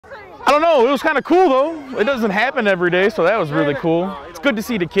don't know, it was kind of cool though. It doesn't happen every day, so that was really cool. It's good to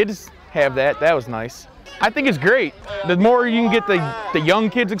see the kids have that. That was nice. I think it's great. The more you can get the young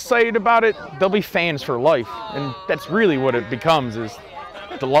kids excited about it, they'll be fans for life. And that's really what it becomes, is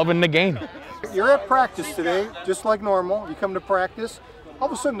the love in the game. You're at practice today, just like normal. You come to practice. All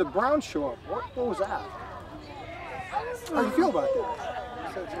of a sudden the Browns show up. What was that? How do you feel about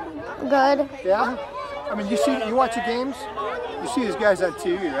that? Good. Yeah? I mean, you watch the games, you see these guys on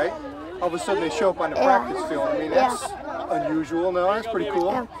TV, right? All of a sudden they show up on the practice field. I mean, that's unusual. No, that's pretty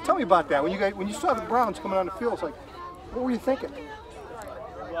cool. Yeah. Tell me about that. When you saw the Browns coming on the field, it's like, what were you thinking?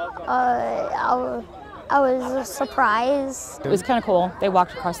 I was surprised. It was kind of cool. They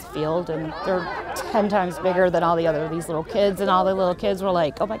walked across the field, and they're 10 times bigger than all these little kids, and all the little kids were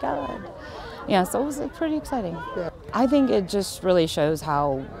like, oh my God. Yeah, so it was pretty exciting. Yeah. I think it just really shows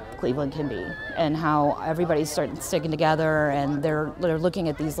how Cleveland can be, and how everybody's sticking together, and they're looking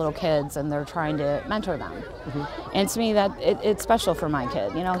at these little kids and they're trying to mentor them. And to me, that it's special for my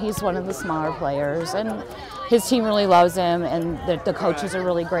kid. You know, he's one of the smaller players, and his team really loves him, and the coaches are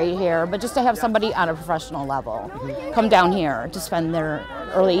really great here. But just to have somebody on a professional level come down here to spend their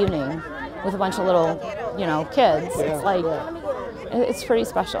early evening with a bunch of little, kids, it's like, it's pretty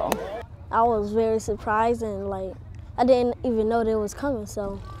special. I was very surprised, and like I didn't even know they was coming,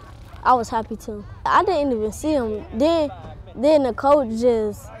 so I was happy too. I didn't even see them. Then the coach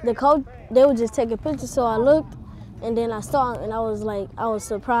they were just taking pictures, so I looked, and then I saw them, and I was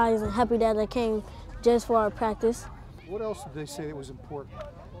surprised and happy that they came just for our practice. What else did they say that was important?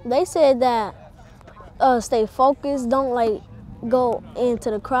 They said that stay focused, don't go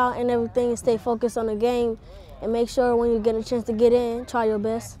into the crowd and everything, and stay focused on the game, and make sure when you get a chance to get in, try your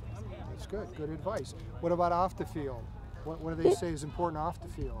best. That's good advice. What about off the field? What do they say is important off the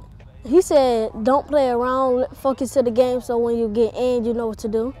field? He said, don't play around, focus to the game, so when you get in, you know what to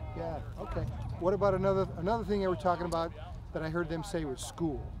do. Yeah, okay. What about another thing they were talking about that I heard them say was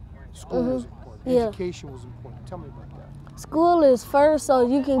school? School was important. Education was important. Tell me about that. School is first, so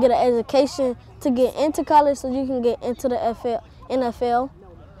you can get an education to get into college, so you can get into the NFL.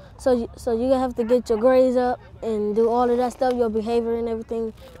 So you have to get your grades up and do all of that stuff, your behavior and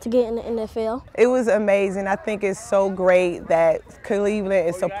everything, to get in the NFL. It was amazing. I think it's so great that Cleveland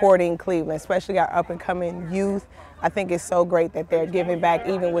is supporting Cleveland, especially our up-and-coming youth. I think it's so great that they're giving back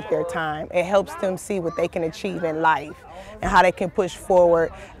even with their time. It helps them see what they can achieve in life and how they can push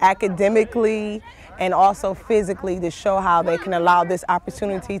forward academically and also physically, to show how they can allow this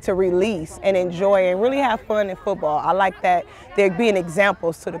opportunity to release and enjoy and really have fun in football. I like that they're being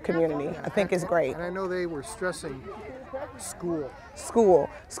examples to the community. I think it's great. And I know they were stressing school.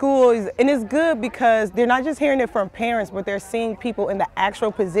 School is, and it's good because they're not just hearing it from parents, but they're seeing people in the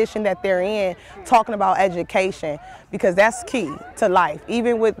actual position that they're in talking about education, because that's key to life.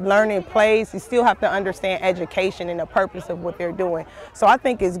 Even with learning plays, you still have to understand education and the purpose of what they're doing. So I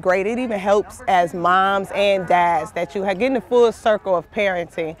think it's great. It even helps as moms and dads that you have getting the full circle of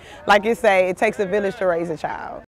parenting. Like you say, it takes a village to raise a child.